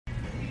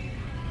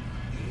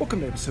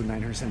Welcome to episode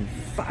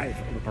 975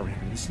 of Apartment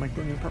Hacker. This is Mike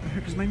Brown, Apartment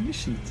Hackers. My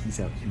mission to tease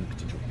out human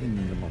potential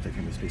in the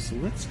multifamily space. So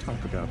let's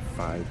talk about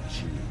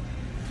 5G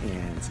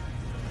and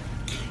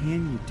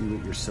can you do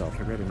it yourself?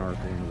 I read an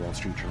article in the Wall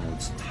Street Journal.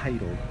 It's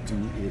titled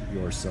 "Do It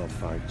Yourself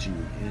 5G."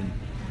 And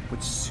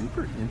what's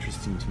super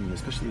interesting to me,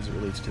 especially as it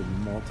relates to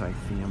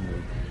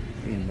multifamily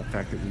and the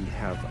fact that we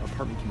have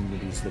apartment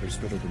communities that are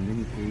spread over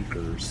many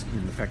acres,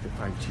 and the fact that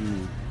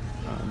 5G,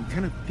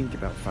 kind of think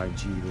about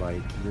 5G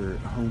like your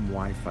home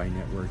Wi-Fi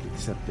network,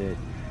 except that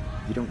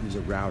you don't use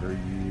a router,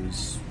 you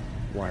use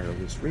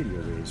wireless radio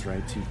waves,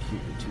 right, to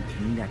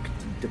connect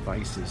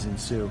devices. And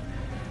so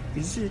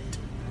is it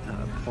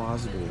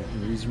plausible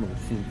and reasonable to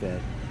think that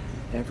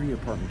every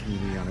apartment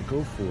community on a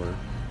go-for,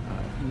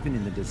 even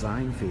in the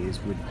design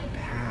phase, would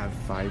have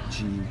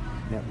 5G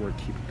network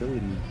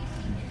capability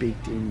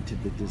baked into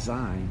the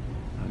design,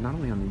 not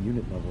only on the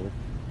unit level,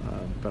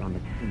 but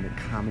in the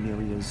common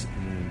areas,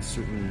 and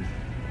certainly,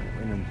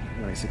 when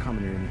I say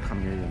common area, I mean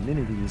common area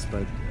amenities,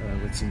 but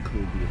let's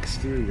include the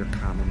exterior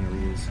common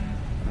areas,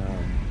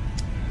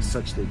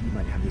 such that you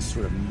might have this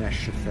sort of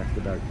mesh effect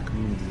about your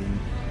community. And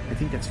I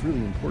think that's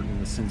really important in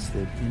the sense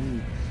that any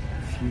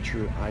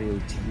future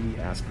IoT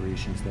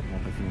aspirations that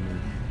multifamily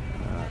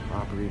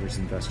operators,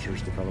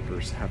 investors,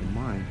 developers have in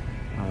mind,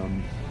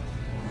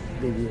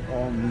 they will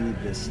all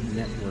need this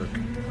network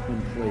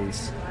in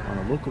place on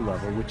a local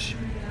level, which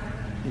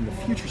in the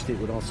future state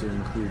would also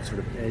include sort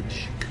of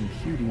edge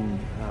computing,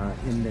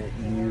 in that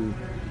you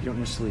don't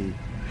necessarily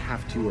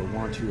have to or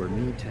want to or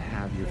need to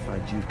have your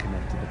 5G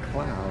connect to the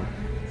cloud,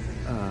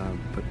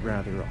 but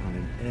rather on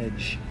an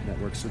edge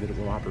network so that it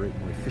will operate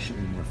more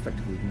efficiently, more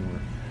effectively, more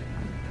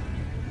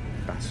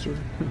faster.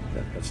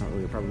 That's not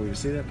really a proper way to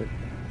say that, but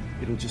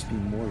it'll just be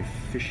more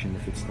efficient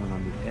if it's done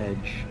on the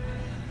edge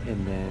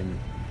and then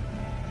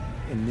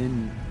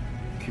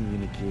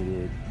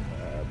communicated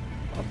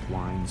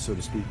upline, so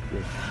to speak,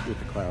 with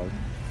the cloud.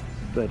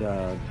 But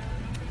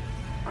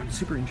I'm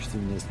super interested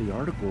in this. The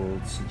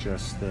article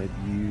suggests that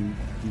you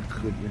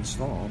could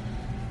install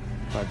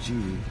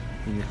 5G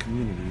in your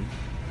community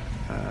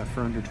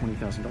for under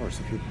 $20,000. So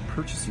if you're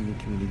purchasing a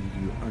community,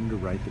 you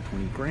underwrite the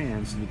 20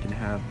 grand so you can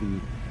have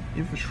the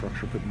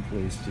infrastructure put in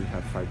place to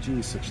have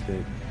 5G, such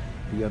that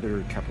the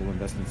other capital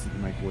investments that you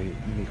might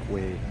make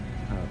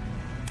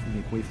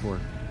way for,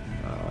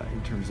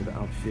 in terms of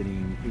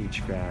outfitting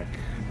HVAC,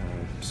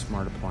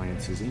 smart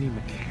appliances, any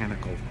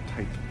mechanical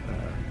type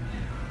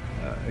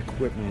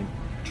equipment,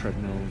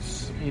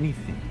 treadmills,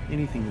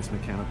 anything that's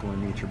mechanical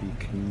in nature, be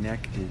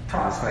connected to the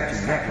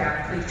 5G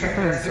network.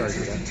 Sorry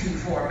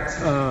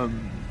for that.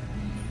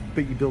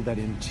 But you build that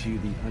into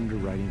the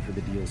underwriting for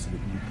the deal so that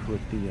you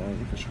put the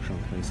infrastructure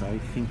in place. I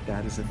think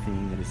that is a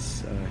thing that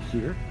is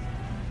here.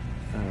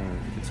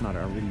 If it's not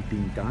already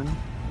being done,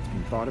 it's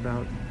being thought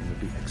about, and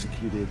it'll be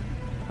executed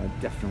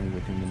definitely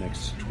within the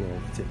next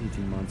 12 to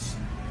 18 months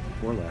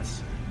or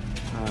less.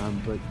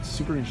 But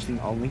super interesting.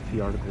 I'll link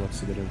the article up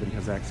so that everybody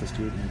has access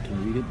to it and you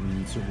can read it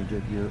and certainly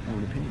give your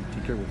own opinion.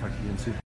 Take care. We'll talk to you again soon.